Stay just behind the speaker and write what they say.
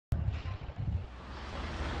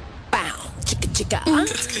Alright, in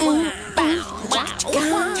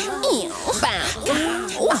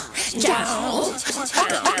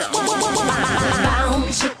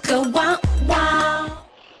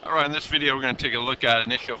this video we're going to take a look at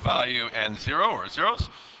initial value and zero or zeros,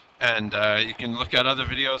 and you can look at other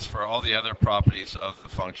videos for all the other properties of the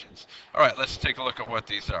functions. Alright, let's take a look at what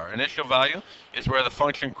these are. Initial value is where the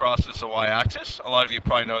function crosses the y-axis. A lot of you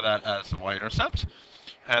probably know that as the y-intercept.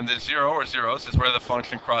 And the zero or zeros is where the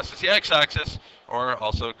function crosses the x-axis, or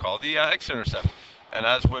also called the x-intercept. And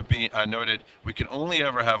as would be noted, we can only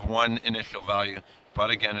ever have one initial value, but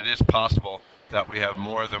again, it is possible that we have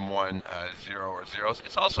more than one zero or zeros.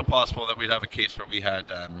 It's also possible that we'd have a case where we had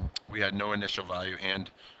no initial value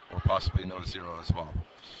and or possibly no zero as well.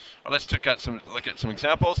 Let's look at some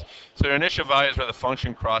examples. So your initial value is where the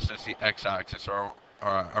function crosses the x-axis or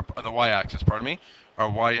the y-axis, pardon me, or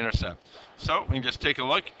y-intercept. So we can just take a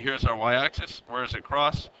look. Here's our y-axis. Where does it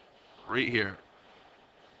cross? Right here.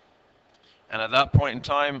 And at that point in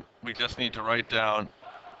time, we just need to write down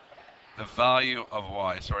the value of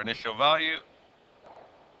y. So our initial value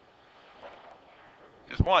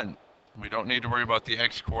is 1. We don't need to worry about the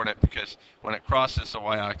x-coordinate because when it crosses the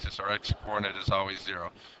y-axis, our x-coordinate is always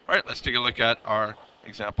 0. All right, let's take a look at our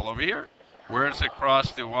example over here. Where does it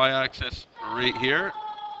cross the y-axis? Right here.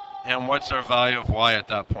 And what's our value of y at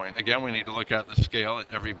that point? Again, we need to look at the scale.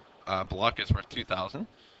 Every block is worth 2,000.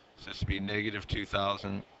 So this would be negative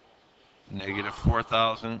 2,000, negative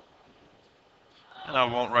 4,000. And I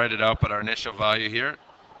won't write it out, but our initial value here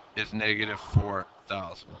is negative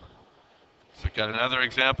 4,000. Let's look at another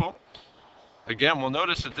example. Again, we'll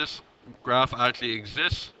notice that this graph actually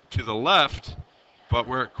exists to the left, but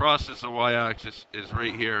where it crosses the y-axis is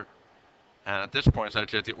right here. And at this point, it's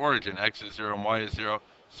actually at the origin. X is 0 and y is 0.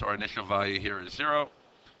 So our initial value here is 0.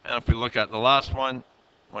 And if we look at the last one,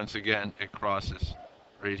 once again, it crosses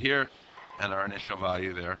right here. And our initial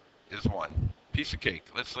value there is 1. Piece of cake.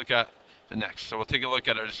 Let's look at the next. So we'll take a look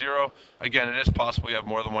at our 0. Again, it is possible we have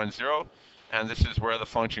more than one 0. And this is where the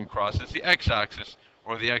function crosses the x-axis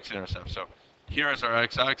or the x-intercept. So here is our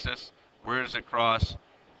x-axis. Where does it cross?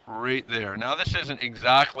 Right there. Now this isn't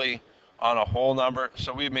exactly on a whole number,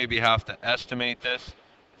 so we maybe have to estimate this.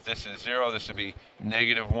 If this is 0, this would be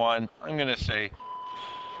negative 1. I'm going to say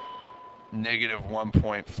negative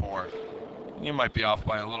 1.4. You might be off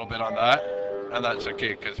by a little bit on that, and that's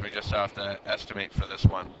okay because we just have to estimate for this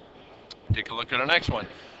one. Take a look at our next one.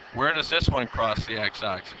 Where does this one cross the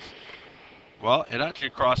x-axis? Well, it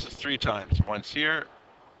actually crosses 3 times. Once here,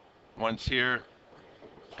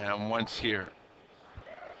 and once here.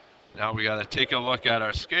 Now we got to take a look at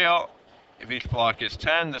our scale. If each block is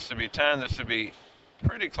 10, this would be 10. This would be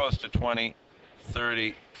pretty close to 20,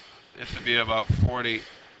 30. This would be about 40,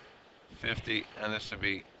 50, and this would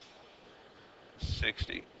be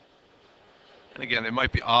 60. And again, they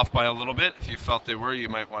might be off by a little bit. If you felt they were, you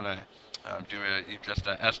might want to just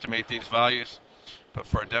estimate these values. But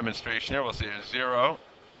for a demonstration here, we'll say a 0,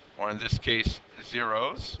 or in this case,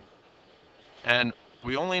 zeros. And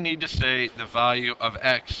we only need to say the value of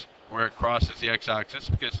x where it crosses the x-axis,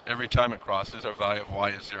 because every time it crosses, our value of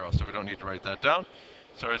y is 0. So we don't need to write that down.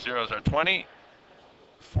 So our zeros are 20,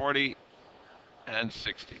 40, and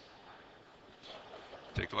 60.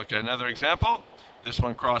 Take a look at another example. This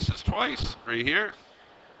one crosses twice, right here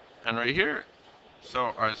and right here.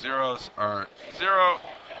 So our zeros are 0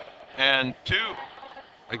 and 2.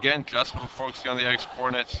 Again, just focusing on the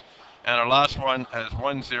x-coordinates. And our last one has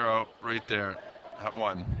 1 0 right there at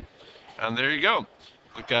 1. And there you go.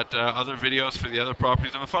 Look at other videos for the other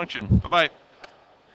properties of a function. Bye-bye.